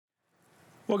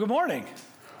Well, good morning.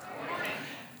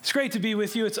 It's great to be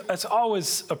with you. It's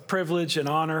always a privilege, an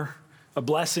honor, a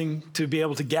blessing to be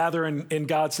able to gather in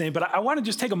God's name. But I want to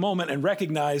just take a moment and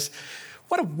recognize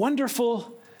what a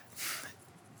wonderful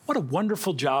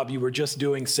job you were just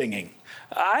doing singing.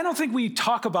 I don't think we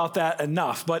talk about that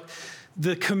enough, but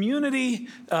the community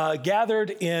gathered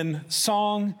in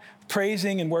song,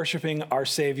 praising and worshiping our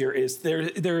Savior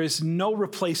there is no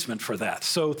replacement for that.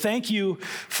 So thank you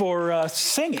for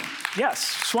singing.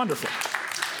 Yes, it's wonderful.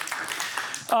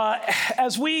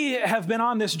 As we have been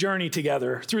on this journey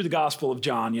together through the Gospel of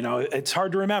John, it's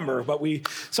hard to remember, but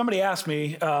somebody asked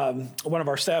me, one of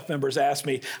our staff members asked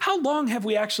me, how long have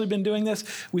we actually been doing this?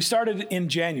 We started in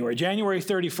January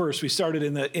 31st. We started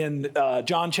in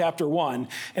John chapter 1,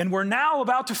 and we're now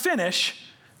about to finish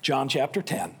John chapter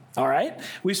 10. All right?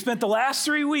 We've spent the last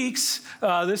 3 weeks,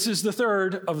 this is the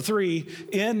third of 3,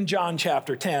 in John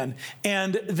chapter 10.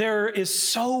 And there is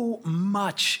so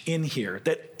much in here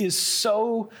that is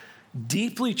so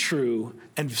deeply true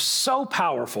and so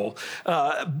powerful.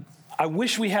 I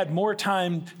wish we had more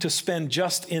time to spend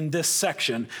just in this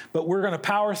section, but we're going to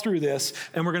power through this,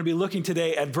 and we're going to be looking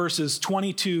today at verses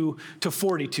 22 to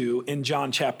 42 in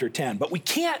John chapter 10. But we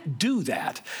can't do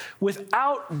that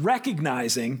without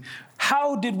recognizing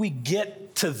how did we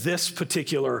get to this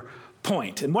particular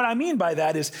point. And what I mean by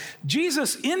that is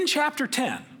Jesus in chapter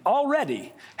 10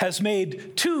 already has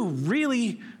made 2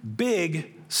 really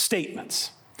big statements.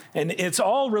 And it's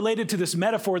all related to this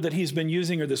metaphor that he's been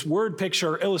using, or this word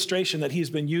picture or illustration that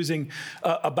he's been using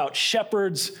about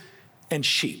shepherds and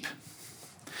sheep.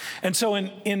 And so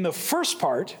in the first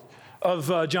part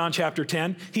of John chapter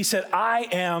 10, he said, I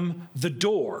am the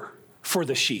door for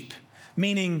the sheep.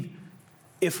 Meaning,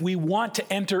 if we want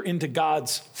to enter into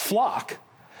God's flock,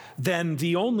 then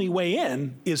the only way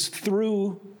in is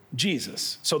through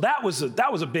Jesus. So that was a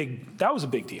big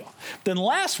deal. Then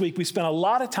last week we spent a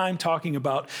lot of time talking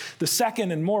about the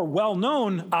second and more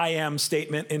well-known I am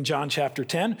statement in John chapter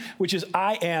 10, which is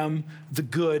I am the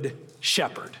good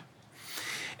shepherd.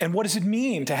 And what does it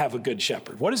mean to have a good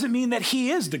shepherd? What does it mean that he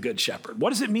is the good shepherd? What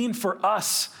does it mean for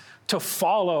us to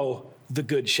follow the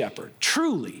good shepherd?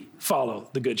 Truly follow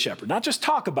the good shepherd. Not just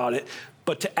talk about it,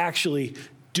 but to actually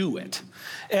do it.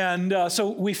 And so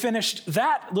we finished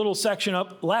that little section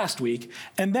up last week.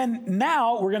 And then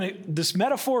now this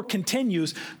metaphor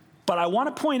continues, but I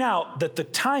want to point out that the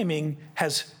timing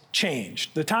has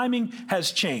changed. The timing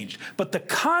has changed, but the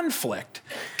conflict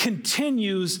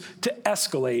continues to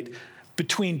escalate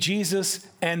between Jesus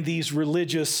and these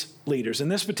religious leaders. In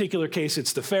this particular case,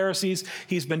 it's the Pharisees.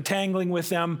 He's been tangling with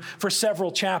them for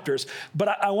several chapters. But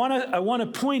I want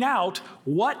to point out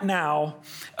what now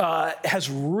has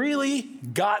really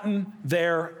gotten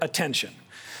their attention.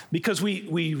 Because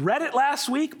we read it last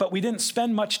week, but we didn't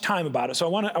spend much time about it.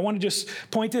 So I want to just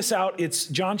point this out. It's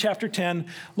John chapter 10.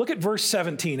 Look at verse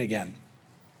 17 again.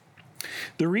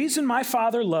 The reason my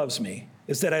Father loves me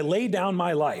is that I lay down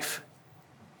my life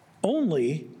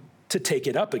only to take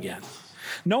it up again.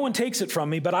 No one takes it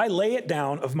from me, but I lay it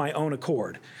down of my own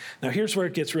accord. Now here's where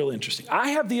it gets real interesting. I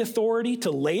have the authority to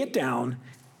lay it down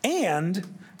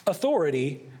and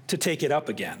authority to take it up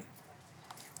again.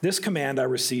 This command I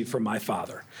received from my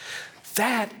Father.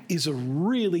 That is a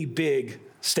really big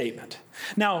statement.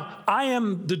 Now, I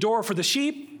am the door for the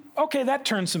sheep. Okay, that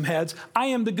turns some heads. I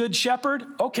am the good shepherd.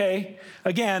 Okay,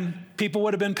 again, people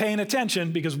would have been paying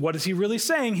attention because what is he really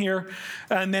saying here?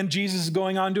 And then Jesus is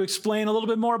going on to explain a little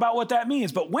bit more about what that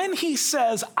means. But when he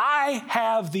says, I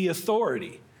have the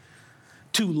authority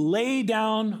to lay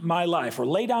down my life or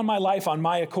lay down my life on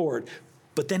my accord,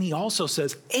 but then he also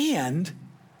says, and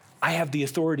I have the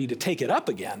authority to take it up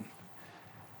again.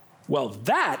 Well,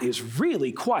 that is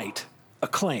really quite a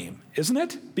claim, isn't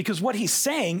it? Because what he's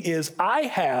saying is, I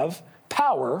have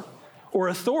power or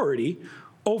authority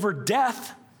over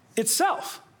death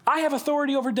itself. I have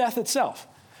authority over death itself.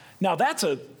 Now that's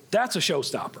a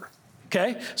showstopper.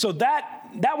 Okay? So that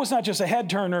was not just a head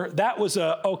turner, that was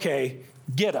okay,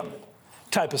 get him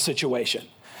type of situation.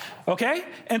 Okay?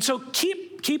 And so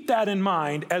keep that in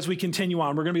mind as we continue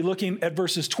on. We're going to be looking at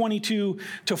verses 22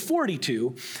 to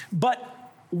 42, but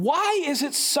why is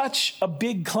it such a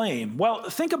big claim? Well,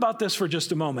 think about this for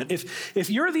just a moment. If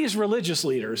you're these religious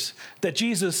leaders that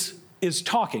Jesus is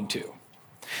talking to,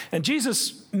 and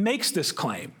Jesus makes this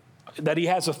claim that he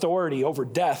has authority over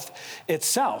death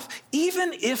itself,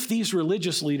 even if these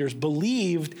religious leaders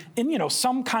believed in,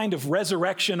 some kind of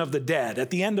resurrection of the dead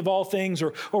at the end of all things,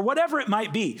 or whatever it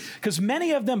might be, because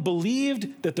many of them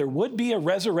believed that there would be a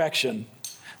resurrection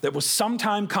that was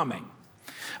sometime coming.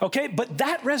 Okay, but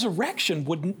that resurrection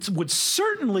would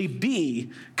certainly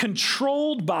be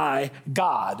controlled by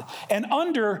God and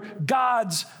under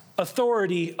God's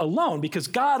authority alone, because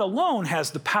God alone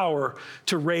has the power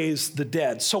to raise the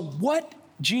dead. So what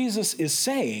Jesus is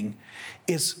saying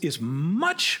is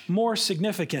much more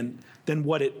significant than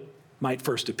what it might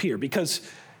first appear, because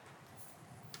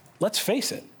let's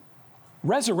face it,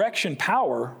 resurrection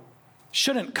power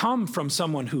shouldn't come from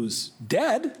someone who's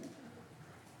dead.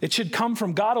 It should come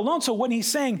from God alone. So when he's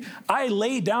saying, I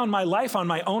lay down my life on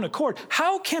my own accord,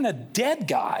 how can a dead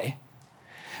guy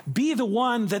be the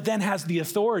one that then has the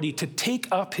authority to take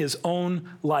up his own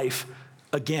life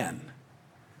again?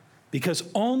 Because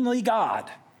only God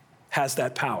has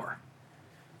that power.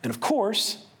 And of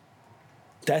course,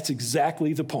 that's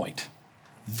exactly the point.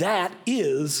 That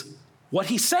is what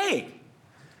he's saying.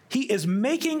 He is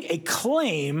making a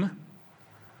claim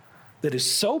that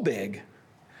is so big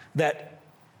that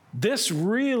this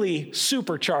really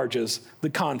supercharges the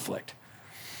conflict.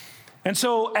 And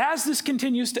so as this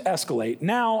continues to escalate,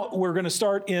 now we're going to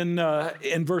start in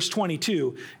verse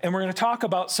 22, and we're going to talk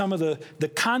about some of the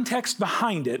context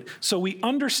behind it so we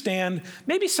understand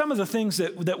maybe some of the things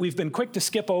that we've been quick to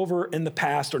skip over in the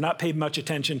past or not paid much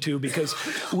attention to because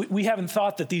we haven't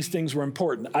thought that these things were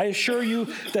important. I assure you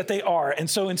that they are. And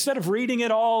so instead of reading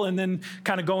it all and then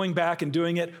kind of going back and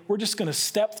doing it, we're just going to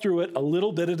step through it a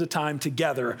little bit at a time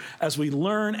together as we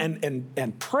learn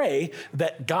and pray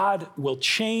that God will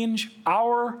change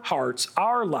our hearts,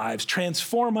 our lives,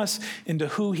 transform us into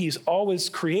who he's always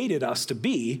created us to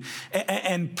be,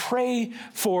 and pray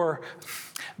for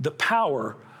the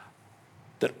power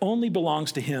that only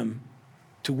belongs to him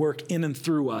to work in and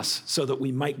through us so that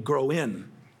we might grow in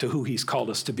to who he's called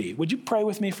us to be. Would you pray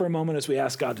with me for a moment as we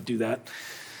ask God to do that?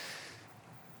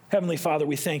 Heavenly Father,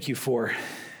 we thank you for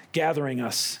gathering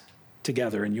us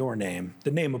together in your name,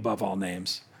 the name above all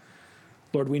names.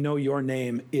 Lord, we know your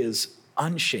name is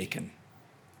unshaken.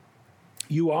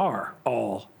 You are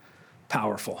all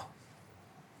powerful.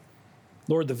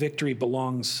 Lord, the victory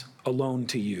belongs alone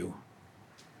to you.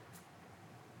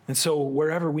 And so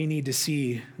wherever we need to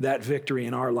see that victory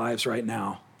in our lives right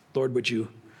now, Lord, would you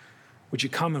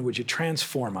come and would you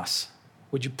transform us?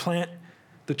 Would you plant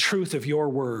the truth of your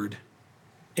word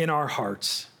in our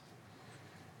hearts?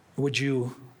 Would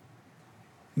you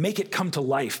make it come to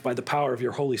life by the power of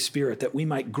your Holy Spirit that we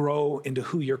might grow into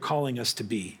who you're calling us to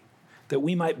be, that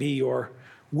we might be your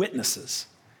witnesses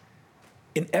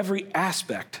in every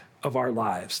aspect of our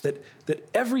lives, that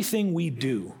everything we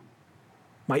do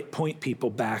might point people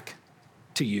back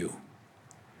to you.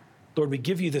 Lord, we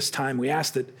give you this time. We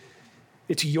ask that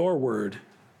it's your word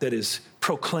that is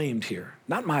proclaimed here,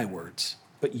 not my words,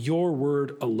 but your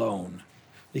word alone,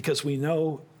 because we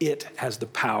know it has the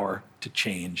power to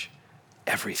change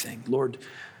everything. Lord,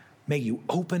 may you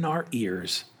open our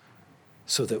ears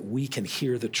so that we can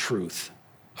hear the truth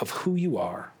of who you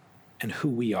are and who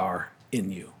we are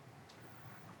in you.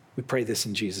 We pray this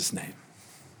in Jesus' name.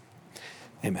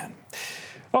 Amen.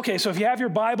 Okay, so if you have your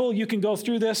Bible, you can go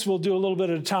through this. We'll do a little bit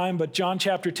at a time, but John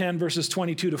chapter 10, verses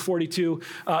 22 to 42,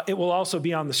 it will also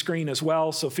be on the screen as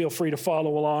well, so feel free to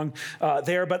follow along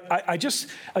there. But I just,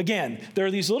 again, there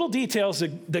are these little details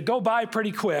that go by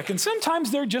pretty quick, and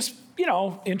sometimes they're just,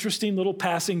 interesting little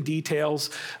passing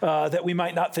details that we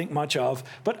might not think much of,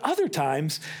 but other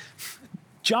times,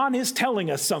 John is telling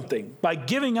us something by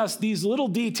giving us these little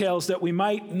details that we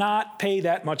might not pay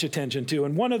that much attention to.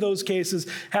 And one of those cases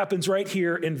happens right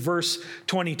here in verse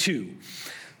 22.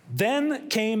 Then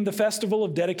came the festival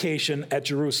of dedication at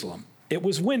Jerusalem. It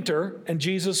was winter, and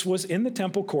Jesus was in the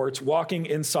temple courts walking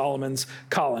in Solomon's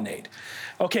colonnade.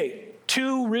 Okay,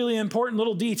 two really important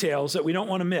little details that we don't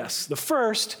want to miss. The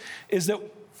first is that,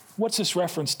 what's this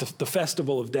reference to the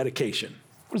festival of dedication?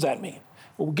 What does that mean?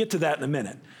 Well, we'll get to that in a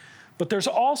minute. But there's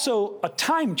also a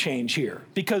time change here,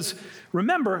 because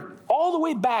remember, all the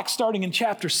way back starting in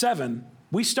chapter 7,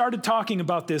 we started talking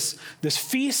about this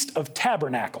Feast of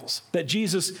Tabernacles, that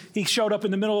Jesus, he showed up in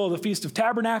the middle of the Feast of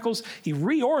Tabernacles. He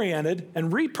reoriented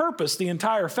and repurposed the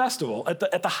entire festival.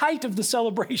 At the height of the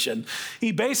celebration,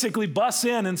 he basically busts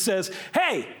in and says,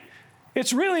 hey,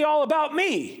 it's really all about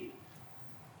me.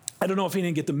 I don't know if he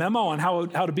didn't get the memo on how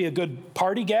to be a good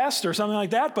party guest or something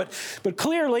like that, but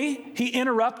clearly he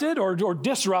interrupted or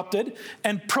disrupted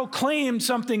and proclaimed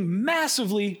something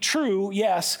massively true,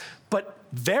 yes, but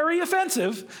very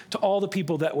offensive to all the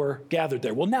people that were gathered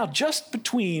there. Well, now just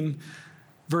between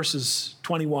verses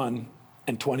 21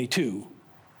 and 22,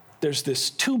 there's this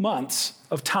 2 months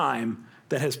of time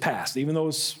that has passed, even though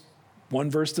it's one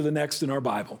verse to the next in our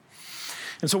Bible.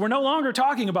 And so we're no longer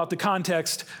talking about the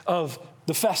context of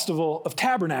the Festival of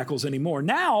Tabernacles anymore.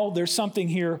 Now there's something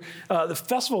here. The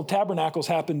Festival of Tabernacles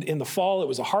happened in the fall. It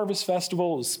was a harvest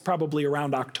festival. It was probably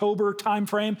around October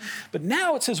timeframe. But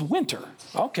now it says winter.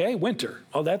 Okay, winter.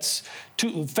 Oh, that's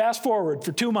fast forward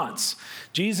for 2 months.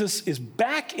 Jesus is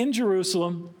back in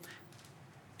Jerusalem,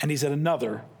 and he's at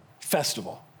another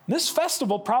festival. This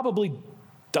festival probably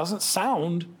doesn't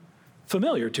sound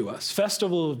familiar to us.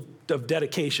 Festival of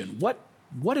dedication.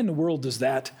 What in the world does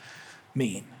that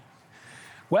mean?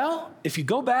 Well, if you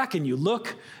go back and you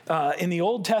look in the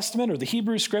Old Testament or the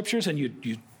Hebrew Scriptures and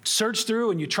you search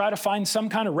through and you try to find some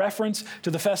kind of reference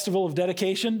to the Festival of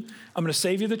Dedication, I'm going to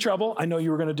save you the trouble. I know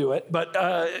you were going to do it, but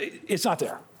it's not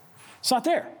there. It's not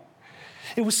there.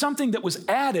 It was something that was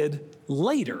added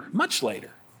later, much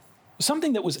later.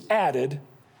 Something that was added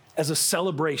as a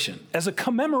celebration, as a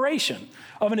commemoration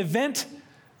of an event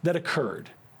that occurred.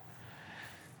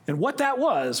 And what that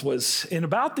was in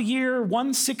about the year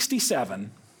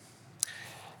 167,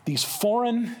 these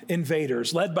foreign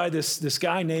invaders led by this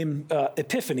guy named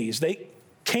Epiphanes, they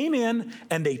came in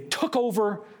and they took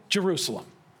over Jerusalem.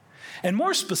 And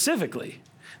more specifically,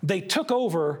 they took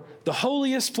over the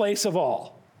holiest place of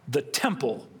all, the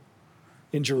temple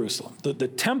in Jerusalem, the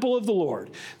temple of the Lord.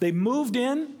 They moved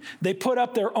in, they put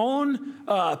up their own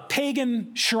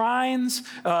pagan shrines,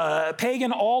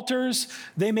 pagan altars.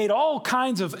 They made all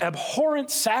kinds of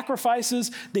abhorrent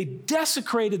sacrifices. They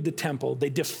desecrated the temple. They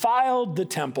defiled the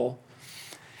temple.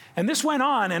 And this went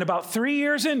on, and about 3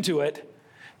 years into it,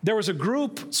 there was a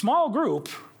group, small group,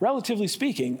 relatively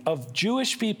speaking, of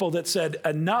Jewish people that said,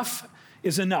 enough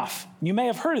is enough. You may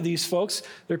have heard of these folks.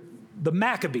 They're the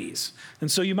Maccabees. And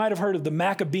so you might have heard of the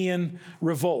Maccabean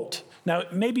revolt. Now,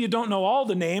 maybe you don't know all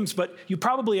the names, but you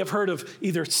probably have heard of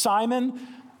either Simon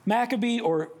Maccabee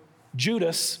or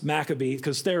Judas Maccabee,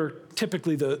 because they're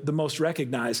typically the most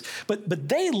recognized. But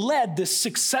they led this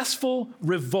successful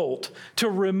revolt to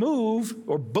remove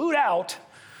or boot out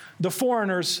the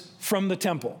foreigners from the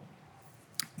temple.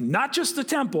 Not just the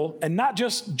temple and not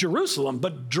just Jerusalem,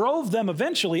 but drove them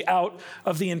eventually out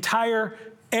of the entire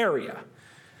area.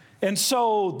 And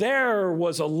so there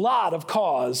was a lot of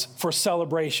cause for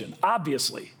celebration,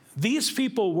 obviously. These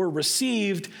people were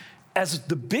received as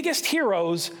the biggest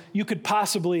heroes you could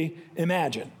possibly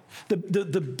imagine.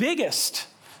 The biggest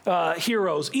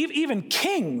heroes, even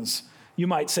kings, you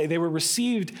might say. They were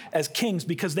received as kings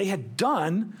because they had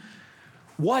done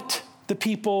what the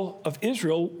people of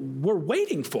Israel were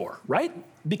waiting for, right?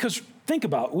 Because think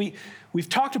about it. We've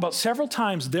talked about several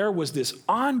times there was this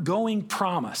ongoing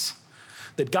promise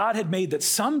that God had made that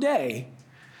someday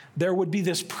there would be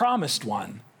this promised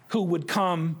one who would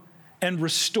come and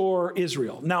restore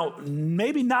Israel. Now,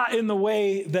 maybe not in the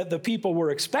way that the people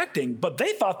were expecting, but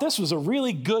they thought this was a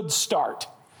really good start,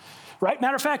 right?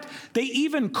 Matter of fact, they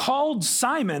even called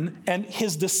Simon and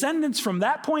his descendants from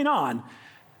that point on,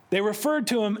 they referred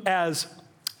to him as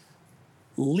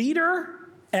leader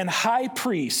and high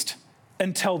priest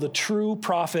until the true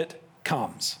prophet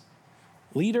comes.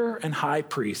 Leader and high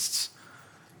priests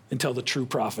until the true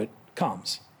prophet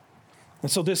comes. And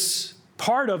so this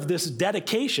part of this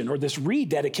dedication or this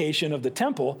rededication of the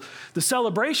temple, the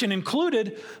celebration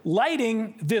included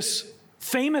lighting this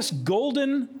famous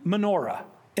golden menorah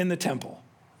in the temple.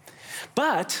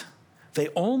 But they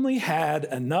only had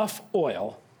enough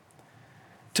oil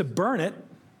to burn it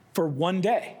for 1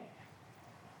 day.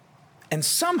 And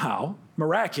somehow,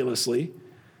 miraculously,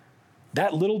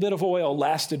 that little bit of oil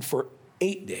lasted for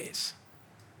 8 days.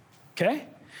 Okay?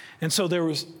 And so there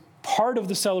was part of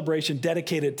the celebration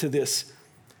dedicated to this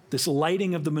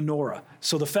lighting of the menorah.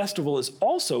 So the festival is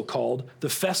also called the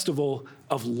Festival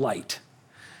of Light,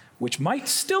 which might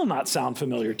still not sound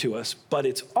familiar to us, but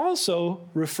it's also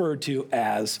referred to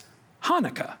as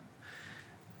Hanukkah.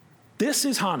 This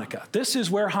is Hanukkah. This is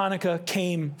where Hanukkah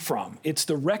came from. It's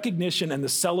the recognition and the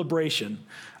celebration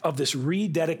of this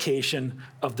rededication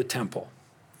of the temple.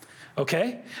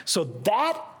 Okay? So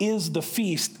that is the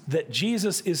feast that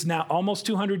Jesus is now, almost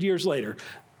 200 years later,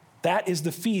 that is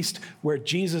the feast where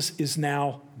Jesus is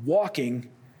now walking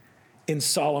in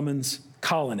Solomon's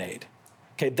colonnade.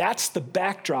 Okay, that's the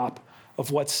backdrop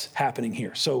of what's happening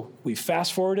here. So we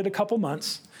fast forwarded a couple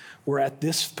months. We're at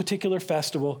this particular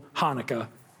festival, Hanukkah,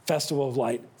 Festival of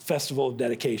Light, Festival of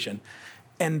Dedication.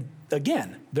 And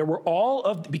again, there were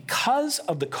because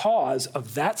of the cause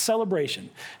of that celebration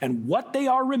and what they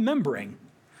are remembering,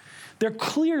 there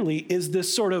clearly is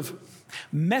this sort of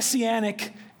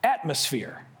messianic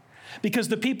atmosphere. Because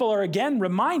the people are again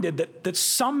reminded that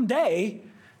someday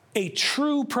a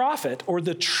true prophet or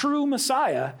the true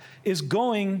Messiah is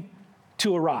going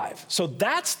to arrive. So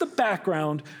that's the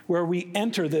background where we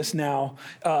enter this now.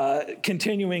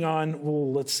 Continuing on,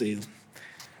 well, let's see.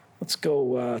 Let's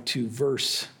go to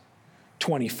verse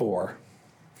 24.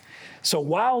 So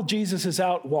while Jesus is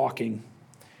out walking,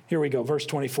 here we go, verse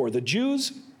 24. The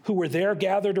Jews who were there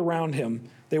gathered around him.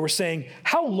 They were saying,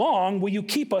 "How long will you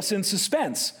keep us in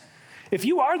suspense? If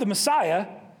you are the Messiah,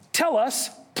 tell us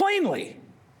plainly."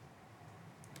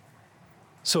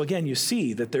 So again, you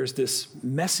see that there's this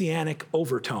messianic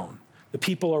overtone. The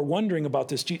people are wondering about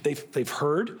this. They've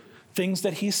heard things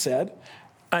that he said,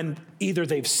 and either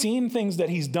they've seen things that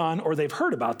he's done or they've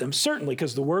heard about them, certainly,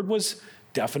 because the word was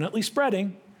definitely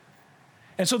spreading.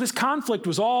 And so this conflict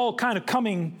was all kind of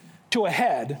coming to a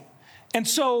head. And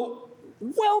so,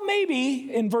 well,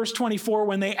 maybe in verse 24,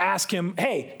 when they ask him,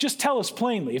 "Hey, just tell us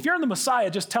plainly. If you're the Messiah,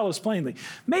 just tell us plainly."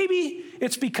 Maybe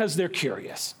it's because they're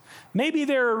curious. Maybe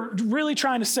they're really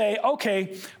trying to say,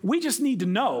 okay, we just need to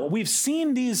know. We've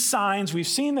seen these signs. We've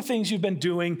seen the things you've been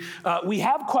doing. We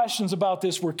have questions about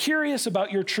this. We're curious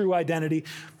about your true identity.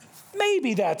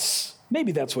 Maybe that's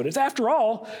what it is. After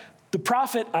all, the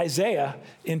prophet Isaiah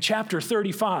in chapter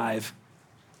 35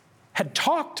 had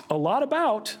talked a lot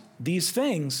about these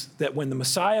things, that when the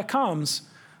Messiah comes,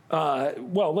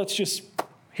 let's just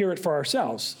hear it for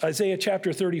ourselves. Isaiah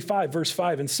chapter 35, verse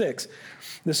 5 and 6.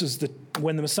 This is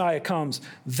when the Messiah comes.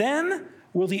 "Then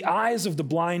will the eyes of the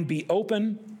blind be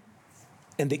open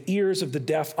and the ears of the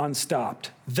deaf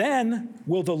unstopped. Then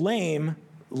will the lame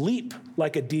leap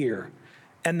like a deer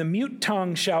and the mute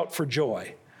tongue shout for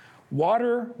joy.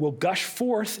 Water will gush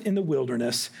forth in the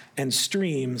wilderness and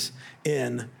streams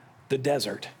in the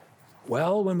desert."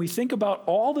 Well, when we think about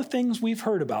all the things we've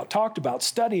heard about, talked about,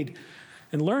 studied,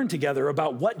 and learned together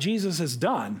about what Jesus has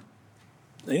done,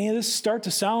 any of this start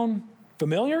to sound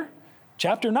familiar?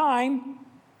 Chapter 9,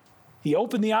 he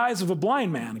opened the eyes of a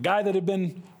blind man, a guy that had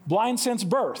been blind since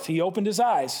birth. He opened his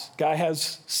eyes. Guy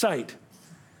has sight.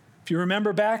 If you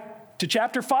remember back to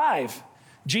chapter 5,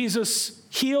 Jesus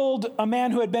healed a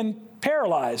man who had been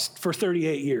paralyzed for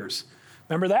 38 years.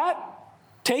 Remember that?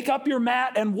 Take up your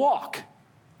mat and walk.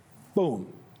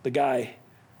 Boom, the guy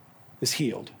is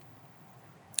healed.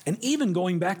 And even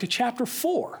going back to chapter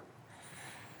 4,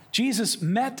 Jesus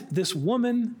met this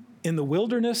woman in the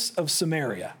wilderness of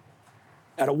Samaria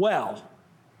at a well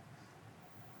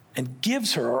and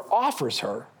gives her or offers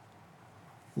her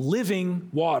living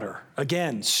water.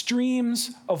 Again,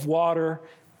 streams of water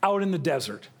out in the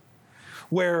desert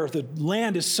where the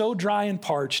land is so dry and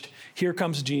parched. Here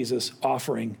comes Jesus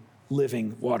offering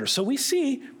living water. So we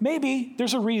see maybe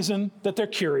there's a reason that they're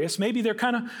curious. Maybe they're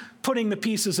kind of putting the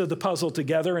pieces of the puzzle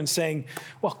together and saying,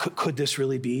 well, could this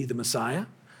really be the Messiah?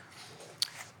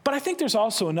 But I think there's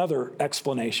also another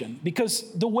explanation,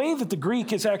 because the way that the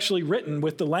Greek is actually written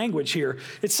with the language here,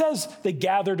 it says they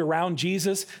gathered around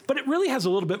Jesus, but it really has a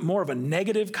little bit more of a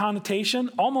negative connotation,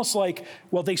 almost like,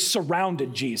 well, they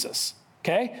surrounded Jesus,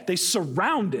 okay? They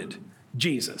surrounded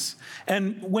Jesus.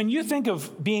 And when you think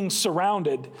of being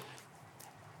surrounded,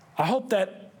 I hope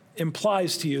that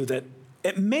implies to you that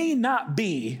it may not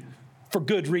be for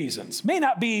good reasons, may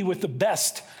not be with the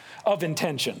best of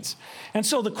intentions. And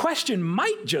so the question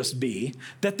might just be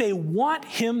that they want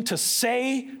him to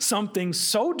say something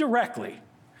so directly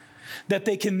that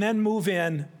they can then move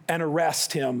in and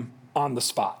arrest him on the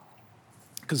spot.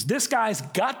 Because this guy's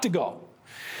got to go.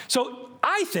 So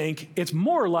I think it's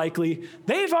more likely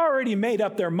they've already made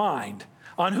up their mind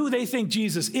on who they think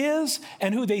Jesus is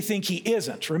and who they think he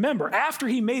isn't. Remember, after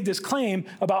he made this claim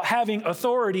about having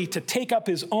authority to take up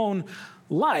his own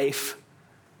life,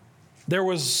 there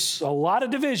was a lot of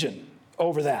division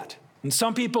over that. And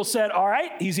some people said, all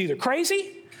right, he's either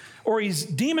crazy or he's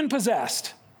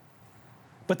demon-possessed.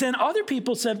 But then other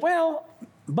people said, well,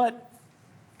 but,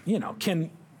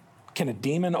 can a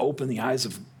demon open the eyes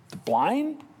of the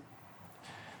blind?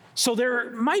 So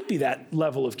there might be that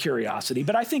level of curiosity,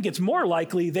 but I think it's more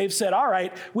likely they've said, all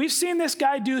right, we've seen this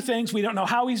guy do things. We don't know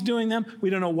how he's doing them. We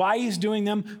don't know why he's doing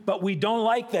them, but we don't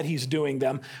like that he's doing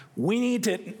them. We need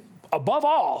to, above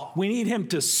all, we need him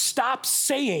to stop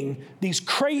saying these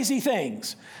crazy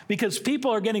things because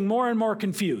people are getting more and more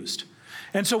confused.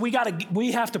 And so we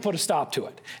have to put a stop to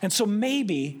it. And so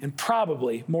maybe, and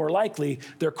probably more likely,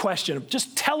 their question,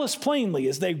 just tell us plainly,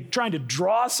 is they trying to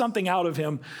draw something out of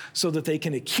him so that they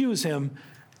can accuse him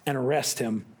and arrest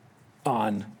him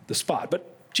on the spot.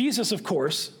 But Jesus, of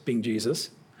course, being Jesus,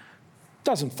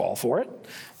 doesn't fall for it.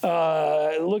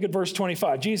 Look at verse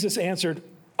 25. Jesus answered,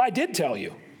 I did tell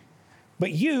you,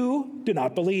 but you do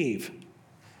not believe.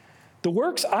 The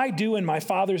works I do in my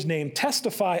Father's name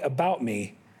testify about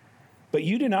me, but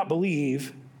you do not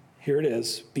believe, here it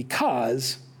is,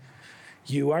 because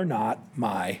you are not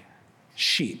my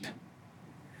sheep.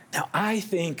 Now, I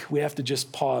think we have to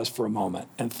just pause for a moment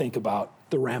and think about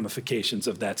the ramifications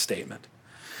of that statement.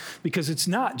 Because it's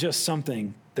not just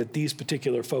something that these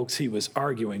particular folks he was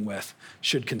arguing with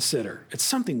should consider. It's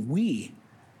something we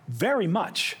very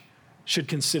much should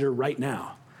consider right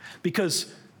now.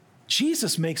 Because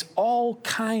Jesus makes all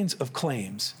kinds of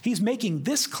claims. He's making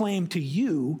this claim to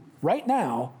you right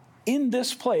now, in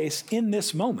this place, in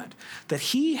this moment, that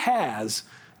he has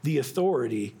the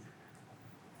authority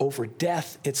over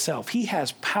death itself. He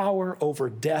has power over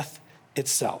death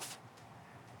itself.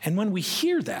 And when we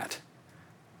hear that,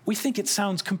 we think it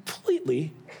sounds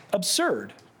completely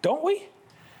absurd, don't we?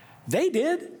 They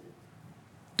did,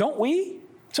 don't we?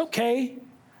 It's okay.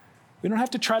 We don't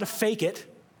have to try to fake it.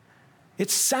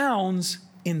 It sounds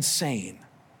insane.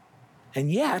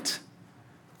 And yet,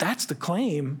 that's the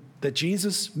claim that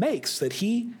Jesus makes, that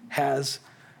he has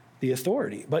the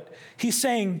authority. But he's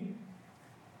saying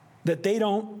that they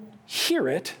don't hear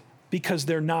it because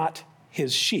they're not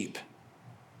his sheep.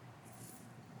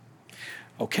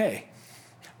 Okay.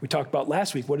 We talked about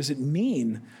last week, what does it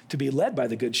mean to be led by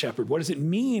the Good Shepherd? What does it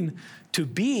mean to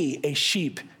be a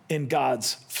sheep in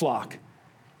God's flock?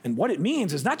 And what it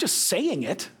means is not just saying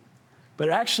it, but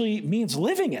it actually means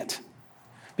living it.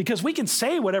 Because we can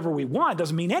say whatever we want,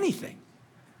 doesn't mean anything.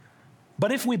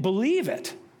 But if we believe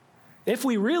it, if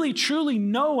we really truly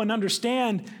know and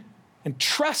understand and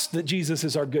trust that Jesus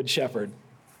is our Good Shepherd,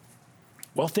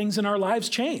 well, things in our lives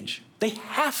change. They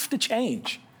have to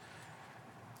change.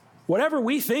 Whatever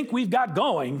we think we've got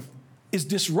going is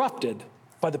disrupted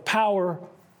by the power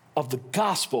of the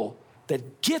gospel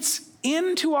that gets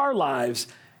into our lives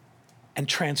and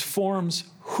transforms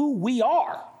who we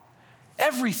are.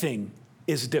 Everything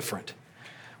is different.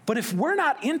 But if we're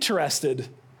not interested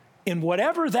in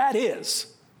whatever that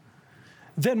is,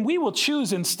 then we will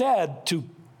choose instead to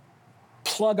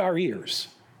plug our ears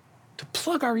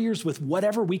with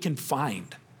whatever we can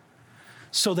find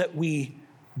so that we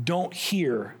don't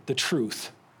hear the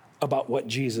truth about what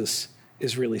Jesus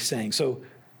is really saying. So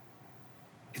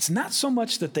it's not so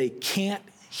much that they can't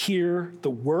hear the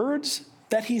words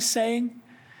that he's saying,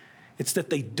 it's that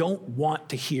they don't want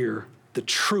to hear the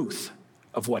truth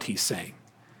of what he's saying.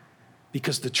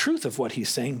 Because the truth of what he's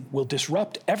saying will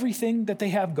disrupt everything that they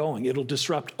have going. It'll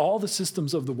disrupt all the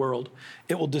systems of the world.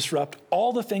 It will disrupt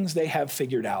all the things they have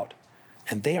figured out.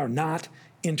 And they are not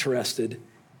interested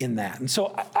in that. And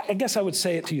so I guess I would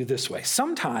say it to you this way.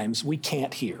 Sometimes we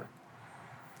can't hear.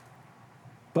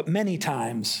 But many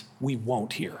times we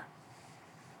won't hear.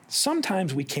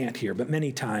 Sometimes we can't hear, but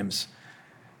many times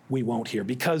we won't hear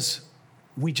because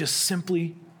we just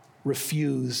simply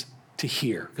refuse to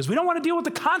hear, because we don't want to deal with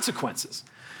the consequences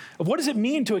of what does it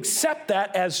mean to accept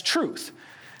that as truth.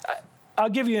 I'll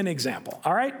give you an example,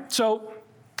 all right? So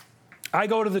I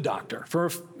go to the doctor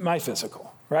for my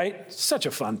physical, right? Such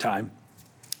a fun time.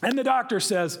 And the doctor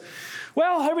says,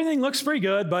 well, everything looks pretty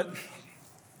good, but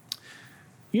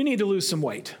you need to lose some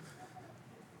weight,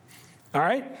 all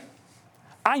right?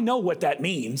 I know what that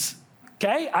means,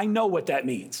 okay? I know what that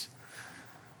means.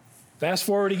 Fast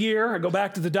forward a year, I go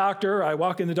back to the doctor, I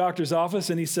walk in the doctor's office,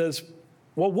 and he says,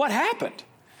 well, what happened?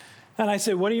 And I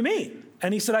said, what do you mean?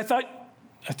 And he said, I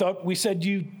thought we said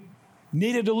you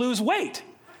needed to lose weight.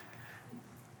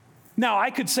 Now, I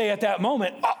could say at that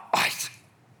moment,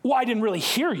 I didn't really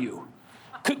hear you.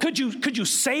 Could you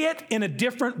say it in a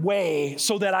different way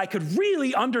so that I could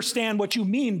really understand what you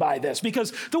mean by this?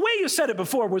 Because the way you said it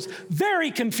before was very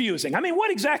confusing. I mean,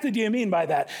 what exactly do you mean by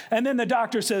that? And then the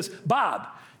doctor says, Bob,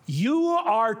 you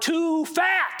are too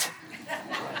fat.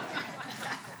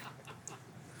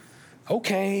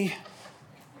 Okay.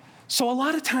 So a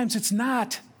lot of times it's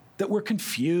not that we're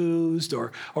confused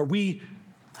or we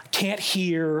can't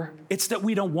hear. It's that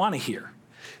we don't want to hear.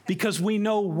 Because we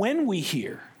know when we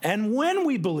hear and when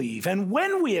we believe and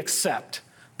when we accept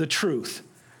the truth,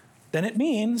 then it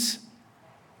means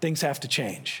things have to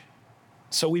change.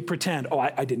 So we pretend,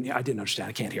 I didn't understand,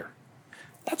 I can't hear.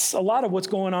 That's a lot of what's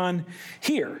going on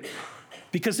here.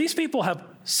 Because these people have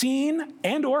seen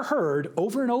and or heard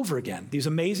over and over again these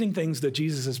amazing things that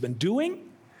Jesus has been doing,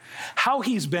 how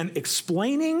he's been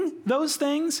explaining those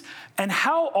things, and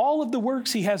how all of the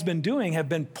works he has been doing have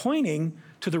been pointing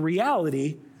to the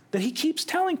reality that he keeps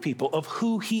telling people of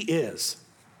who he is.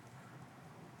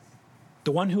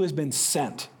 The one who has been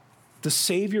sent, the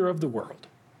Savior of the world,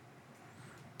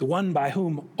 the one by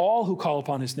whom all who call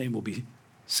upon his name will be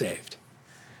saved.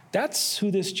 That's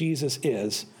who this Jesus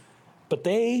is, but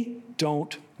they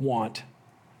don't want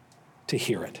to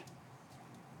hear it.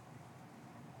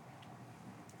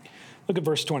 Look at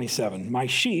verse 27. My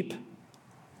sheep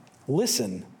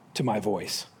listen to my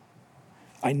voice.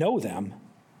 I know them,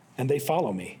 and they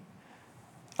follow me.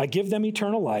 I give them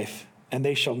eternal life, and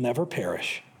they shall never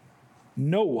perish.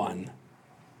 No one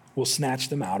will snatch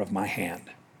them out of my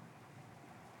hand.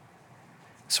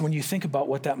 So when you think about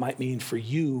what that might mean for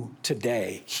you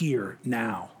today, here,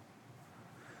 now,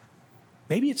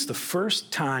 maybe it's the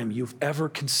first time you've ever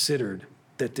considered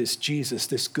that this Jesus,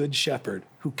 this good shepherd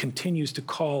who continues to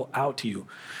call out to you,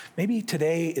 maybe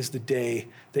today is the day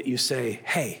that you say,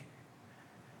 hey,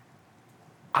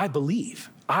 I believe,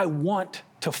 I want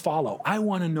to follow, I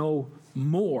want to know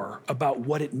more about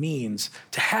what it means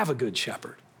to have a good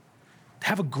shepherd, to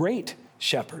have a great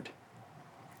shepherd.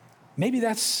 Maybe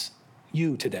that's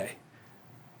you today.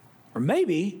 Or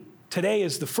maybe today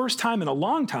is the first time in a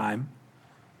long time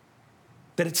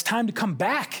that it's time to come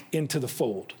back into the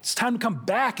fold. It's time to come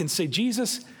back and say,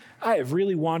 Jesus, I have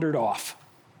really wandered off.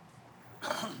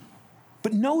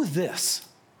 But know this,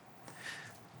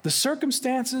 the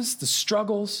circumstances, the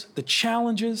struggles, the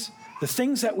challenges, the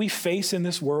things that we face in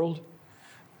this world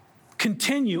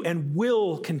continue and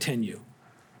will continue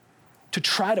to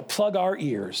try to plug our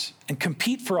ears and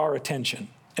compete for our attention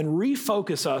and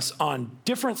refocus us on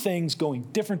different things going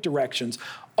different directions,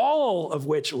 all of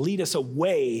which lead us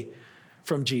away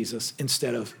from Jesus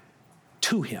instead of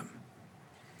to him.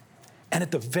 And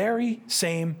at the very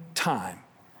same time,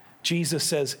 Jesus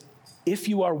says, if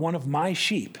you are one of my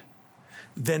sheep,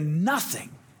 then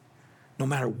nothing, no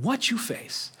matter what you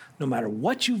face, no matter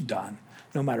what you've done,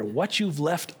 no matter what you've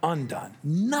left undone,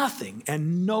 nothing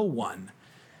and no one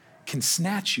can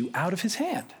snatch you out of his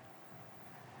hand.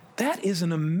 That is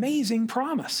an amazing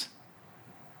promise.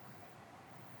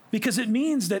 Because it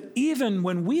means that even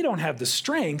when we don't have the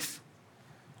strength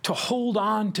to hold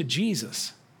on to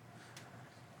Jesus,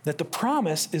 that the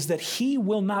promise is that he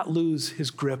will not lose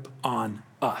his grip on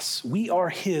us. We are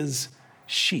his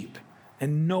sheep,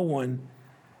 and no one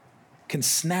can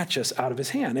snatch us out of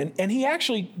his hand. And he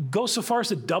actually goes so far as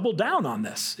to double down on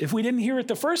this. If we didn't hear it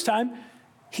the first time,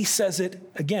 he says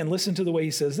it again. Listen to the way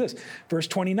he says this. Verse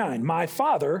 29, my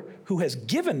Father who has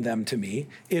given them to me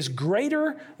is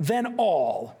greater than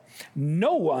all.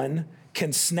 No one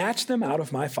can snatch them out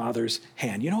of my Father's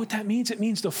hand. You know what that means? It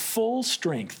means the full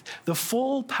strength, the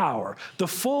full power, the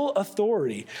full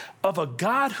authority of a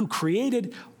God who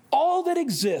created all that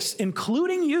exists,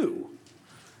 including you,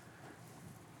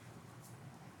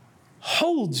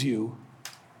 holds you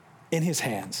in his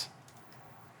hands.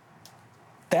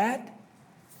 That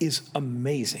is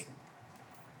amazing.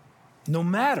 No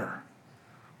matter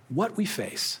what we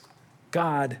face,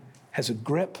 God has a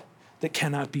grip that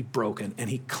cannot be broken, and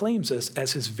he claims us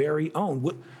as his very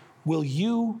own. Will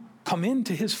you come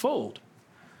into his fold?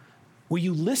 Will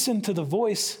you listen to the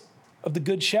voice of the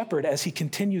Good Shepherd as he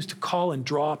continues to call and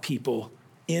draw people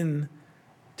in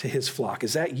to his flock?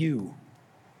 Is that you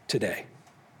today?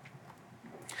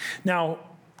 Now,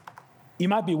 you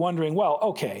might be wondering, well,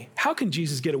 okay, how can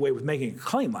Jesus get away with making a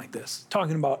claim like this?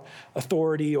 Talking about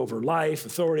authority over life,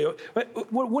 authority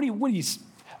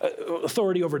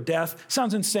over death.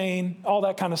 Sounds insane, all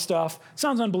that kind of stuff.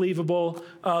 Sounds unbelievable.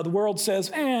 The world says,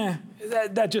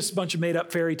 that's just a bunch of made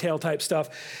up fairy tale type stuff.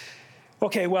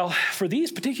 Okay, well, for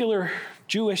these particular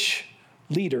Jewish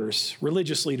leaders,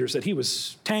 religious leaders that he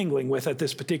was tangling with at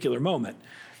this particular moment,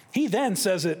 he then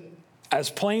says it as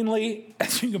plainly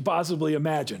as you can possibly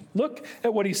imagine. Look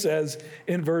at what he says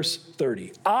in verse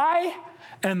 30. I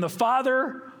and the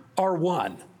Father are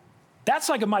one. That's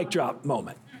like a mic drop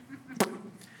moment.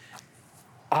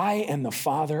 I and the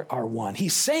Father are one.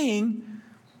 He's saying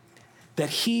that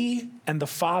he and the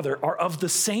Father are of the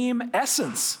same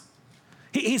essence.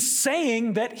 He's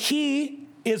saying that he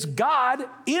is God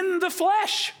in the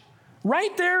flesh,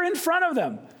 right there in front of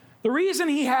them. The reason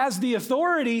he has the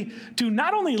authority to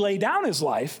not only lay down his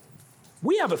life,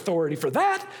 we have authority for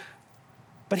that,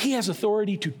 but he has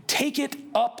authority to take it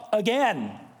up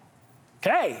again.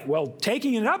 Okay, well,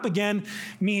 taking it up again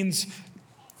means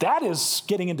that is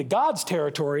getting into God's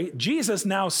territory. Jesus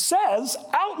now says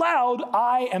out loud,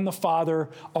 I and the Father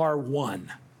are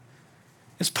one.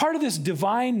 It's part of this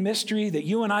divine mystery that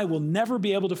you and I will never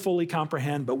be able to fully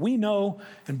comprehend, but we know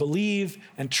and believe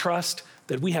and trust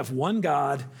that we have one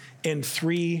God in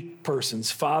three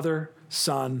persons, Father,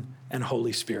 Son, and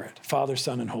Holy Spirit. Father,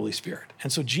 Son, and Holy Spirit.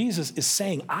 And so Jesus is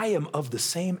saying, I am of the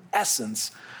same essence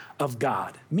of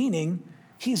God, meaning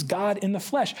he's God in the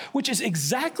flesh, which is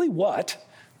exactly what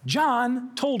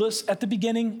John told us at the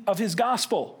beginning of his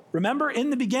gospel. Remember,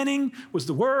 in the beginning was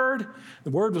the Word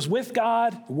was with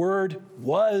God, the Word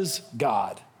was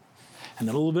God. And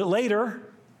then a little bit later,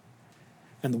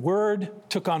 and the Word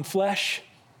took on flesh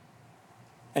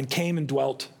and came and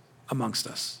dwelt amongst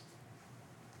us.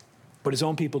 but his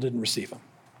own people didn't receive him.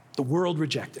 The world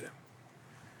rejected him.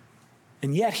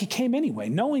 And yet he came anyway,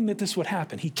 knowing that this would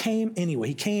happen. He came anyway.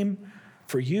 He came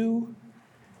for you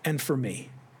and for me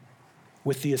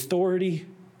with the authority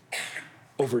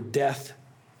over death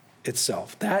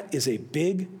itself. That is a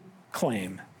big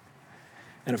claim.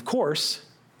 And of course,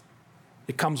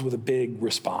 it comes with a big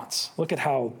response. Look at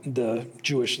how the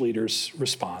Jewish leaders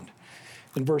respond.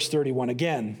 In verse 31,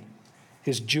 again,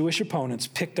 his Jewish opponents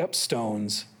picked up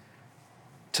stones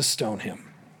to stone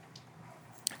him.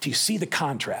 Do you see the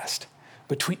contrast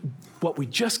between what we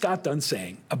just got done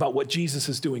saying about what Jesus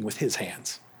is doing with his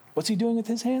hands? What's he doing with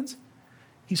his hands?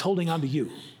 He's holding on to you.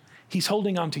 He's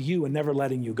holding on to you and never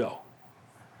letting you go.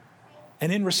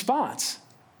 And in response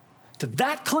to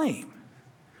that claim,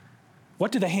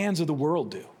 what do the hands of the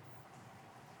world do?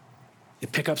 They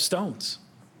pick up stones.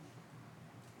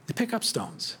 They pick up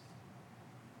stones.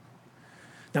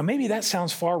 Now, maybe that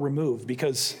sounds far removed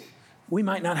because we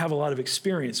might not have a lot of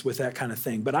experience with that kind of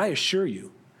thing, but I assure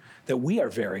you that we are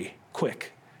very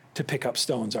quick to pick up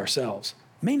stones ourselves.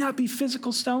 May not be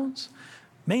physical stones,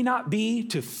 may not be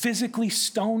to physically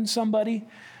stone somebody,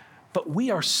 but we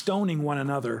are stoning one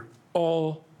another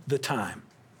all the time,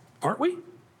 aren't we?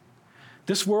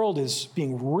 This world is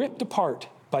being ripped apart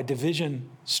by division,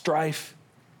 strife.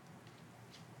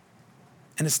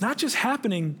 And it's not just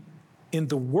happening in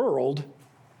the world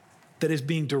that is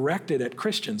being directed at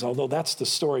Christians, although that's the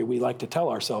story we like to tell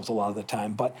ourselves a lot of the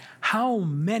time. But how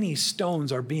many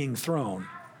stones are being thrown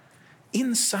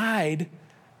inside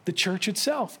the church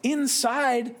itself,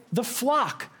 inside the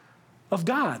flock of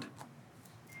God?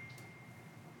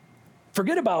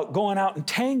 Forget about going out and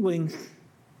tangling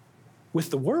with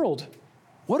the world.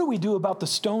 What do we do about the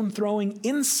stone throwing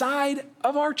inside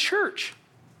of our church?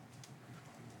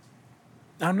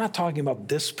 Now, I'm not talking about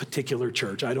this particular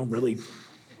church.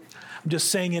 I'm just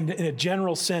saying in a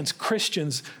general sense,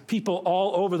 Christians, people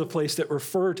all over the place that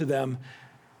refer to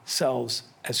themselves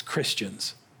as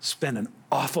Christians, spend an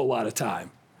awful lot of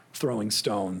time throwing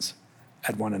stones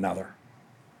at one another.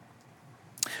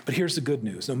 But here's the good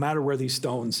news. No matter where these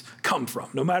stones come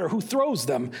from, no matter who throws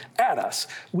them at us,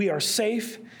 we are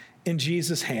safe in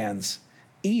Jesus' hands,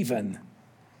 even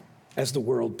as the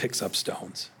world picks up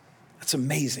stones. That's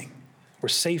amazing. We're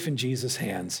safe in Jesus'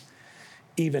 hands,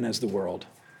 even as the world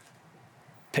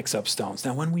picks up stones.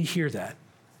 Now, when we hear that,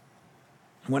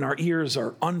 when our ears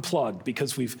are unplugged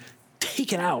because we've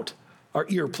taken out our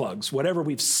earplugs, whatever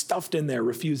we've stuffed in there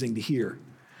refusing to hear,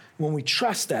 when we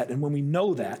trust that and when we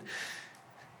know that,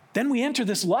 then we enter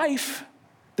this life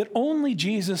that only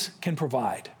Jesus can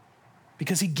provide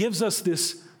because he gives us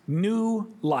this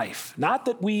new life. Not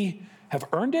that we have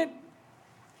earned it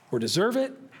or deserve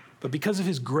it, but because of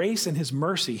his grace and his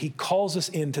mercy, he calls us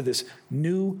into this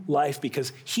new life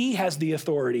because he has the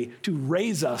authority to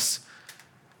raise us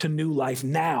to new life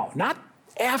now. Not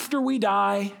after we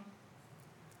die,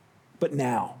 but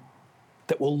now.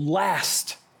 That will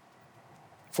last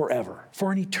forever,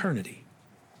 for an eternity.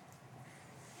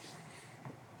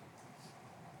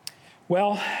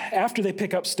 Well, after they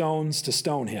pick up stones to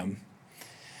stone him,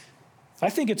 I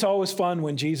think it's always fun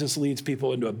when Jesus leads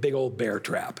people into a big old bear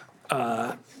trap.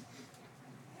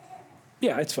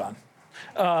 Yeah, it's fun.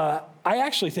 I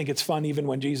actually think it's fun even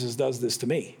when Jesus does this to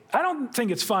me. I don't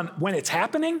think it's fun when it's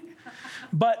happening,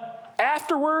 but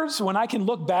afterwards, when I can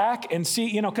look back and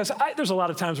see, because there's a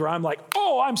lot of times where I'm like,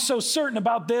 oh, I'm so certain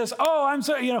about this. Oh, I'm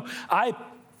so, I,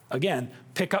 again,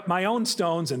 pick up my own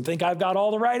stones and think I've got all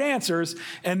the right answers.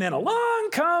 And then along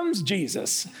comes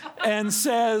Jesus and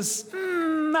says,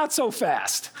 not so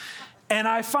fast. And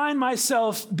I find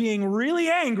myself being really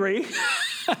angry.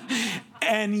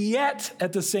 And yet,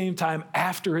 at the same time,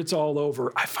 after it's all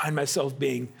over, I find myself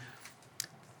being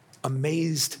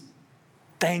amazed,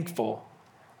 thankful,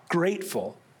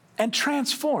 grateful, and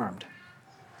transformed.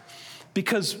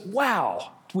 Because,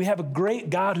 wow, we have a great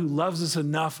God who loves us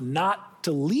enough not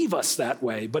to leave us that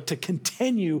way, but to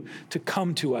continue to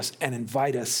come to us and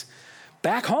invite us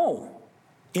back home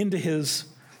into his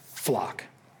flock.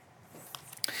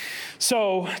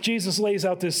 So Jesus lays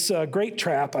out this great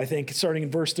trap, I think, starting in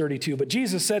verse 32. But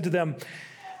Jesus said to them,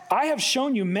 I have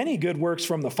shown you many good works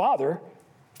from the Father.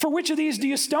 For which of these do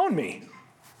you stone me?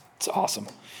 It's awesome.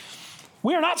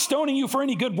 We are not stoning you for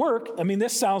any good work. I mean,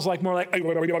 this sounds like more like... We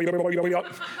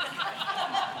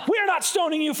are not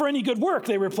stoning you for any good work,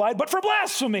 they replied, but for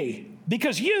blasphemy,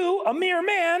 because you, a mere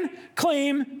man,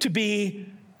 claim to be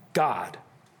God.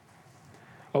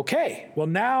 Okay, well,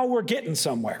 now we're getting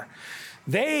somewhere.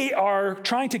 They are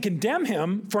trying to condemn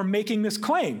him for making this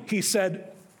claim. He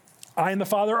said, I and the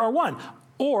Father are one,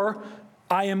 or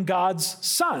I am God's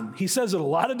son. He says it a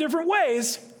lot of different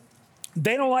ways,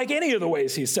 They don't like any of the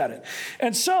ways he said it.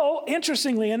 And so,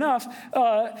 interestingly enough,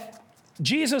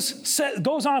 Jesus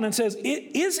goes on and says,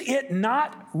 is it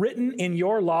not written in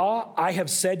your law, I have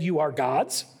said you are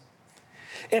gods?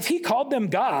 If he called them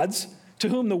gods to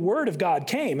whom the word of God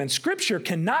came, and scripture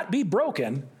cannot be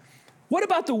broken, what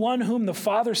about the one whom the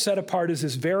Father set apart as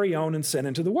his very own and sent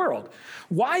into the world?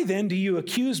 Why then do you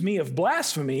accuse me of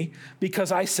blasphemy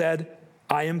because I said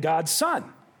I am God's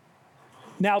son?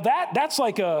 Now that's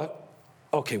like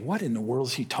okay, what in the world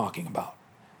is he talking about?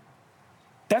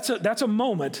 That's a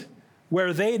moment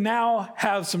where they now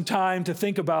have some time to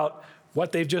think about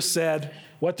what they've just said,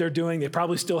 what they're doing. They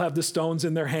probably still have the stones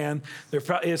in their hand.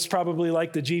 It's probably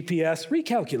like the GPS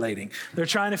recalculating. They're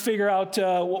trying to figure out,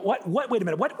 wait a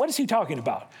minute, what is he talking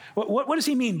about? What does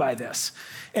he mean by this?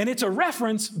 And it's a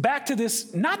reference back to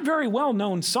this not very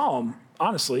well-known psalm,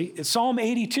 honestly. It's Psalm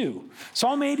 82.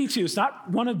 Psalm 82, it's not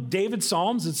one of David's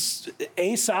psalms. It's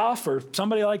Asaph or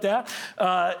somebody like that.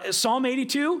 Psalm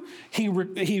 82,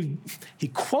 he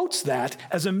quotes that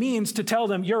as a means to tell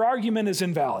them, your argument is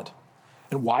invalid.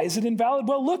 And why is it invalid?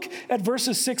 Well, look at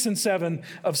verses 6 and 7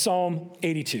 of Psalm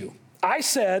 82. I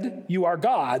said, you are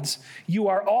gods, you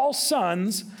are all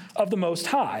sons of the Most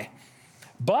High,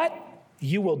 but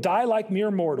you will die like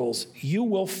mere mortals, you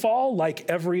will fall like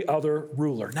every other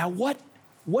ruler. Now,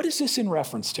 what is this in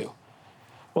reference to?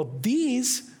 Well,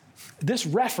 this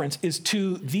reference is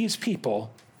to these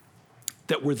people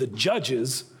that were the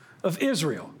judges of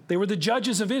Israel. They were the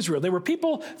judges of Israel. They were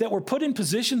people that were put in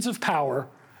positions of power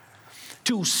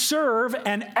to serve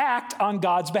and act on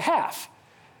God's behalf.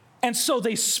 And so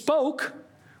they spoke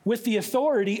with the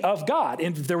authority of God.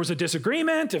 And if there was a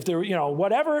disagreement, if there,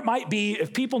 whatever it might be,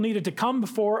 if people needed to come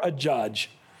before a judge,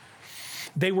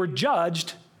 they were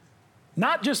judged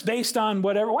not just based on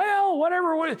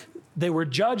whatever, they were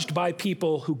judged by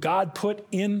people who God put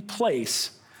in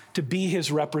place to be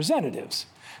his representatives,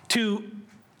 to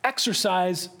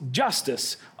exercise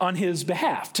justice on his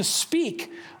behalf, to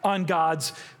speak on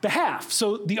God's behalf.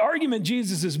 So the argument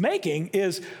Jesus is making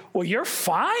is, well, you're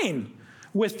fine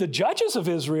with the judges of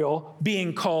Israel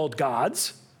being called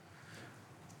gods.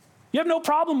 You have no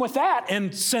problem with that.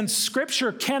 And since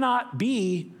scripture cannot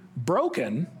be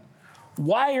broken,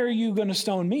 why are you going to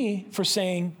stone me for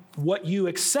saying what you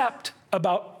accept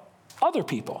about other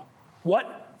people?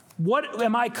 What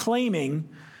am I claiming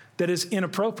that is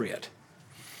inappropriate?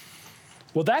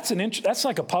 Well, that's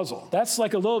like a puzzle. That's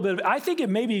like a little bit I think it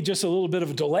may be just a little bit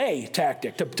of a delay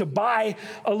tactic to buy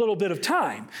a little bit of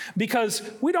time, because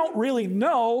we don't really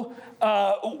know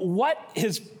what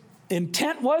his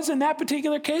intent was in that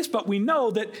particular case, but we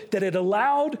know that it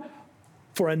allowed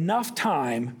for enough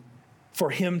time for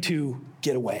him to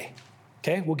get away.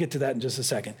 Okay, we'll get to that in just a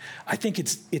second. I think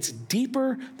it's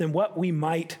deeper than what we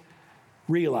might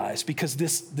realize, because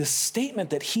this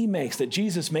statement that he makes, that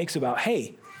Jesus makes about,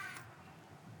 hey,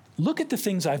 look at the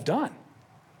things I've done.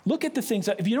 Look at the things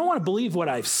if you don't want to believe what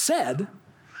I've said,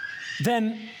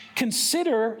 then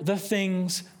consider the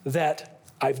things that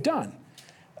I've done.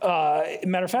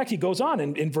 Matter of fact, he goes on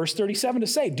in verse 37 to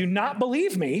say, do not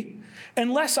believe me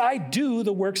unless I do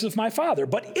the works of my Father.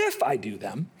 But if I do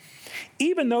them,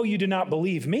 even though you do not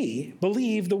believe me,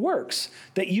 believe the works,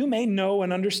 that you may know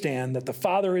and understand that the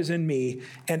Father is in me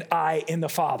and I in the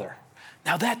Father.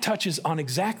 Now that touches on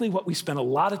exactly what we spent a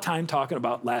lot of time talking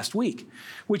about last week,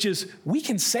 which is we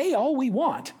can say all we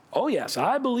want. Oh yes,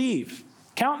 I believe.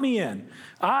 Count me in.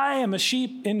 I am a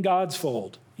sheep in God's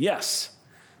fold. Yes,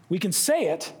 we can say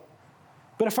it,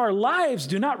 but if our lives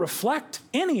do not reflect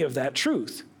any of that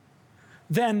truth,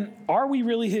 then are we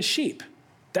really his sheep?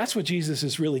 That's what Jesus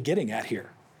is really getting at here.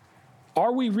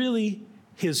 Are we really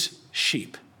his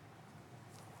sheep?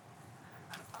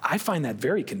 I find that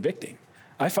very convicting.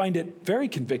 I find it very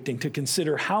convicting to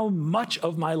consider how much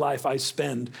of my life I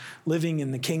spend living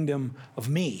in the kingdom of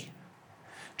me,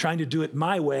 trying to do it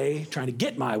my way, trying to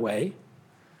get my way,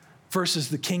 versus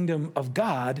the kingdom of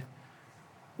God,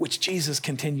 which Jesus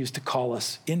continues to call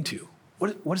us into.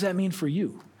 What does that mean for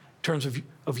you in terms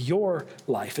of your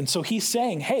life? And so he's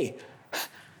saying, hey,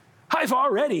 I've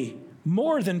already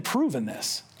more than proven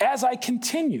this as I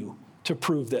continue to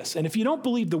prove this. And if you don't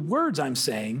believe the words I'm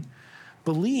saying,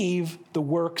 believe the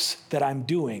works that I'm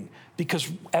doing.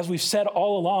 Because as we've said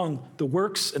all along, the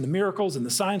works and the miracles and the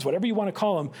signs, whatever you want to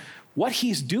call them, what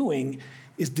he's doing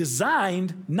is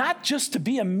designed not just to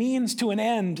be a means to an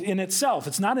end in itself.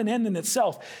 It's not an end in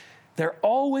itself. They're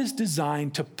always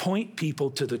designed to point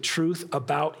people to the truth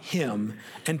about him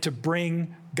and to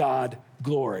bring God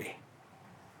glory.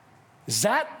 Is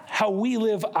that how we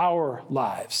live our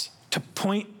lives? To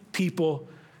point people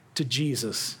to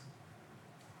Jesus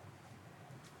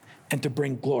and to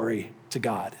bring glory to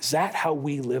God? Is that how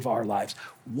we live our lives?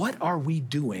 What are we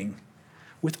doing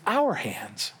with our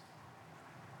hands?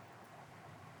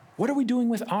 What are we doing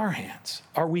with our hands?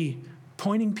 Are we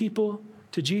pointing people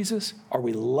to Jesus? Are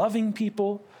we loving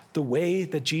people the way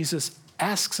that Jesus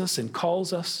asks us and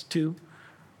calls us to?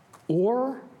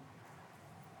 Or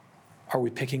are we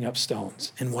picking up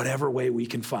stones in whatever way we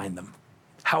can find them,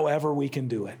 however we can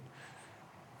do it?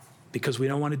 Because we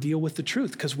don't want to deal with the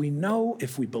truth, because we know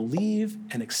if we believe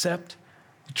and accept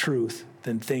the truth,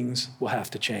 then things will have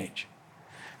to change.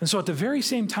 And so at the very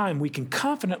same time, we can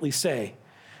confidently say,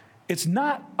 it's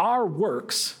not our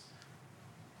works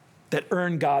that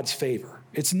earn God's favor.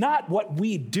 It's not what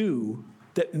we do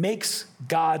that makes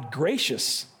God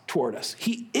gracious toward us.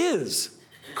 He is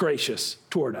gracious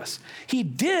toward us. He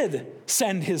did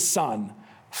send his son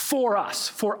for us,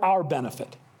 for our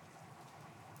benefit.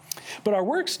 But our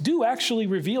works do actually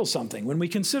reveal something. When we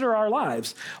consider our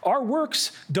lives, our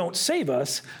works don't save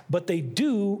us, but they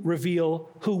do reveal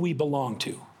who we belong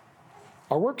to.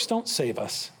 Our works don't save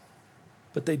us,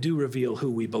 but they do reveal who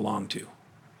we belong to.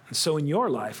 And so in your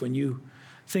life, when you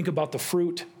think about the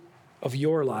fruit of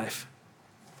your life,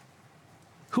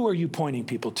 who are you pointing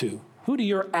people to? Who do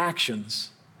your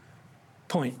actions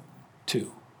point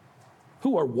to?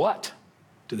 Who or what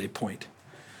do they point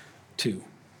to?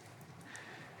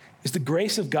 Is the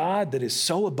grace of God that is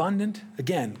so abundant?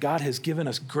 Again, God has given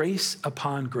us grace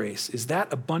upon grace. Is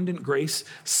that abundant grace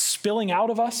spilling out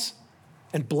of us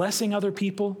and blessing other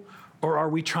people? Or are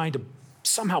we trying to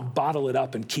somehow bottle it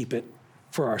up and keep it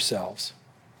for ourselves?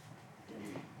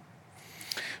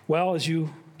 Well, as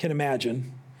you can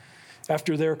imagine,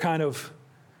 after they're kind of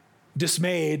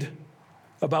dismayed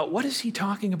about what is he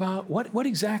talking about, what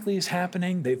exactly is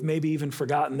happening, they've maybe even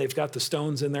forgotten they've got the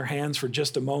stones in their hands for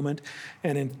just a moment.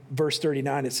 And in verse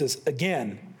 39, it says,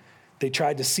 again, they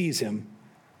tried to seize him,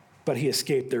 but he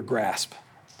escaped their grasp.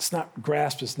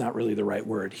 Grasp is not really the right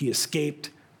word. He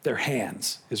escaped their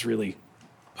hands is really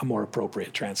a more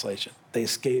appropriate translation. He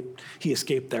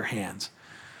escaped their hands.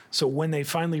 So when they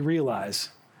finally realize,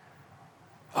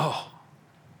 oh,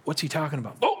 what's he talking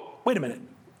about? Oh, wait a minute.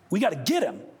 We got to get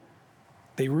him.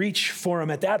 They reach for him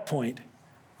at that point,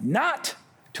 not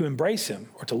to embrace him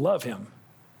or to love him,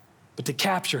 but to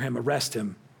capture him, arrest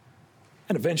him,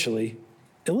 and eventually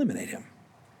eliminate him.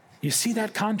 You see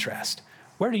that contrast?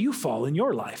 Where do you fall in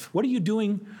your life? What are you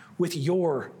doing with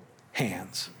your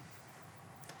hands?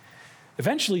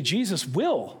 Eventually, Jesus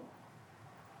will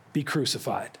be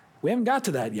crucified. We haven't got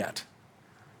to that yet,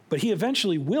 but he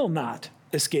eventually will not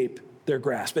escape their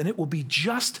grasp, and it will be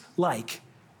just like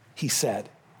he said.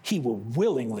 He will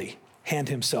willingly hand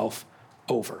himself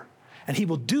over. And he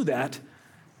will do that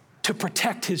to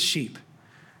protect his sheep.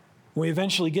 When we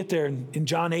eventually get there in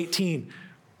John 18,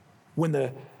 when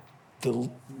the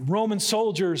Roman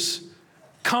soldiers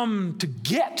come to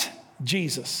get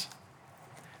Jesus,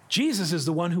 Jesus is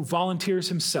the one who volunteers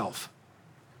himself.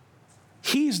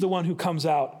 He's the one who comes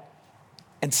out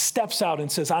and steps out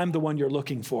and says, I'm the one you're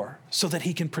looking for, so that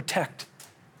he can protect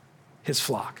his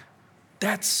flock.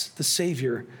 That's the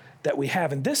Savior that we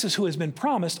have. And this is who has been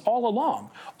promised all along,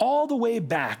 all the way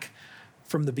back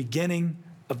from the beginning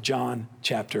of John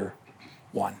chapter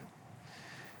 1.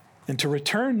 And to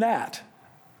return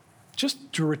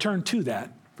to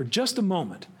that for just a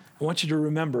moment, I want you to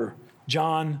remember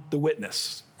John the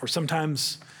Witness, or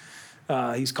sometimes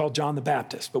he's called John the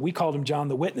Baptist, but we called him John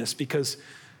the Witness because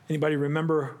anybody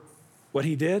remember what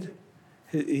he did?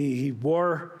 He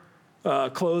wore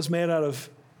clothes made out of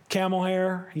camel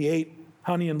hair. He ate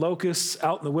honey and locusts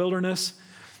out in the wilderness.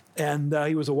 And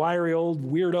he was a wiry old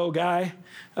weirdo guy.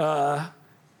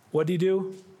 What did he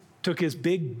do? Took his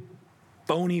big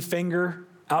bony finger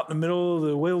out in the middle of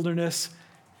the wilderness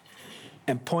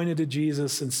and pointed to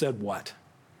Jesus and said, what?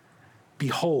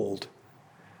 Behold,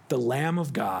 the Lamb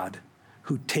of God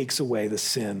who takes away the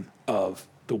sin of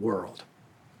the world.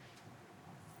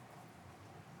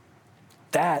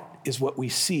 That is what we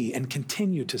see and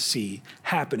continue to see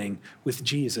happening with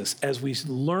Jesus as we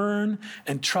learn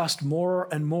and trust more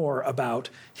and more about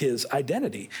his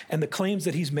identity and the claims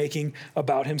that he's making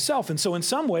about himself. And so in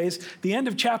some ways, the end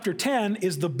of chapter 10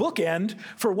 is the bookend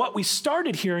for what we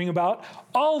started hearing about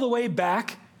all the way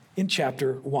back in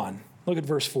chapter 1. Look at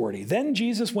verse 40. Then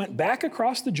Jesus went back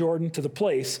across the Jordan to the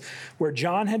place where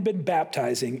John had been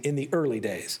baptizing in the early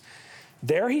days.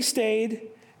 There he stayed,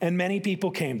 and many people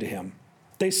came to him.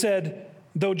 They said,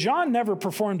 though John never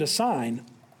performed a sign,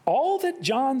 all that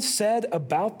John said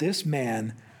about this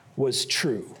man was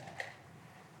true.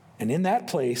 And in that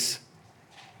place,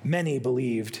 many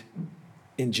believed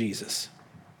in Jesus.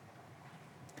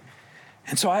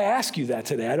 And so I ask you that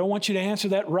today. I don't want you to answer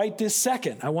that right this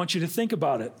second. I want you to think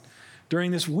about it during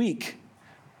this week,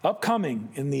 upcoming,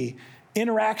 in the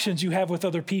interactions you have with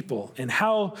other people and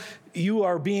how you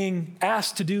are being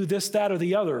asked to do this, that, or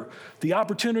the other, the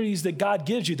opportunities that God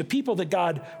gives you, the people that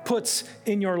God puts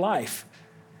in your life.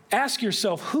 Ask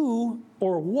yourself, who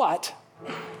or what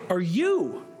are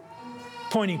you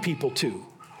pointing people to?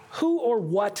 Who or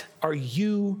what are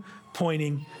you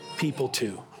pointing people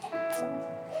to?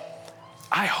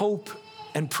 I hope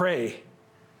and pray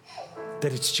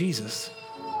that it's Jesus.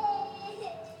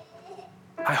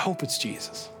 I hope it's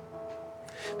Jesus.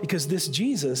 Because this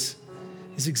Jesus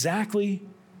is exactly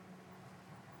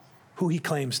who he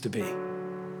claims to be.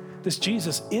 This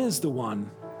Jesus is the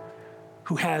one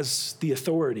who has the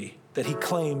authority that he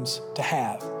claims to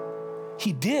have.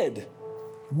 He did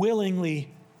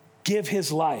willingly give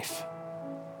his life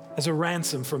as a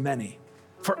ransom for many,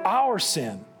 for our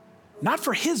sin, not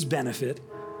for his benefit,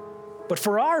 but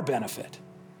for our benefit.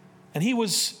 And he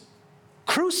was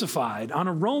crucified on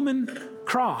a Roman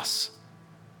cross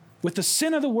with the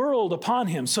sin of the world upon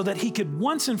him so that he could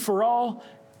once and for all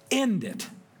end it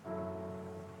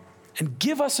and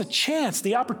give us a chance,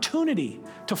 the opportunity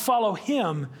to follow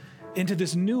him into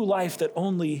this new life that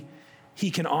only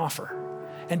he can offer.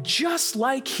 And just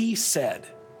like he said,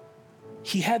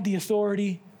 he had the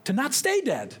authority to not stay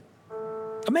dead.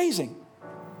 Amazing.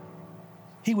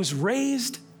 He was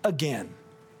raised again.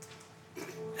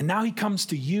 And now he comes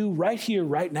to you right here,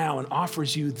 right now, and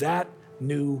offers you that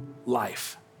new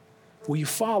life. Will you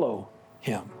follow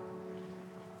him?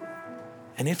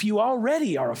 And if you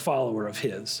already are a follower of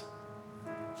his,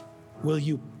 will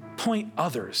you point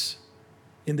others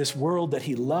in this world that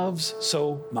he loves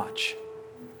so much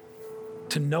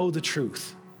to know the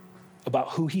truth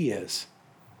about who he is,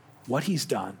 what he's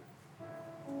done,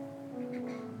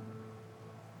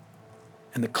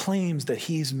 and the claims that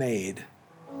he's made,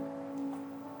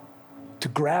 to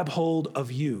grab hold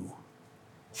of you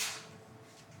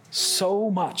so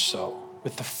much so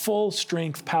with the full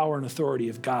strength, power, and authority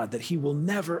of God that he will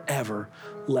never, ever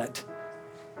let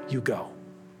you go.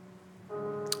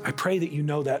 I pray that you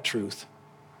know that truth,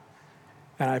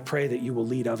 and I pray that you will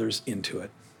lead others into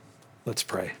it. Let's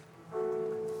pray.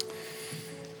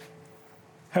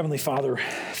 Heavenly Father,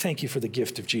 thank you for the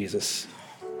gift of Jesus.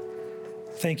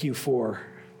 Thank you for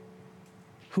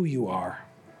who you are.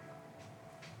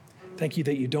 Thank you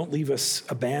that you don't leave us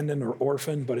abandoned or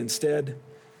orphaned, but instead,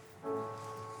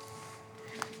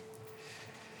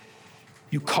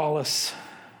 you call us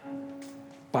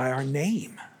by our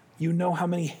name. You know how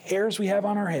many hairs we have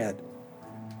on our head.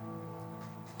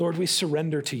 Lord, we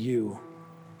surrender to you,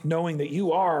 knowing that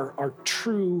you are our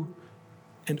true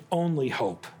and only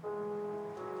hope.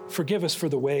 Forgive us for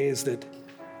the ways that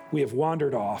we have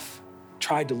wandered off,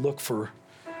 tried to look for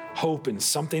hope in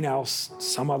something else,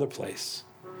 some other place.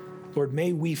 Lord,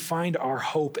 may we find our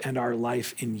hope and our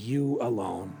life in you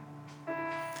alone.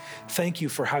 Thank you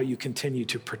for how you continue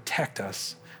to protect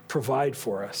us, provide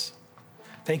for us.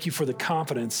 Thank you for the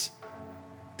confidence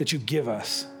that you give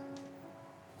us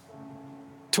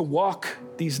to walk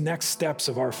these next steps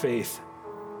of our faith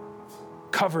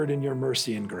covered in your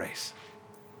mercy and grace.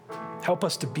 Help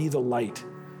us to be the light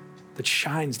that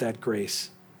shines that grace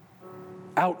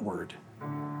outward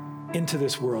into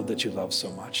this world that you love so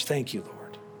much. Thank you,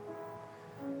 Lord.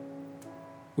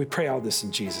 We pray all this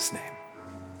in Jesus' name.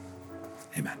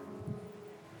 Amen.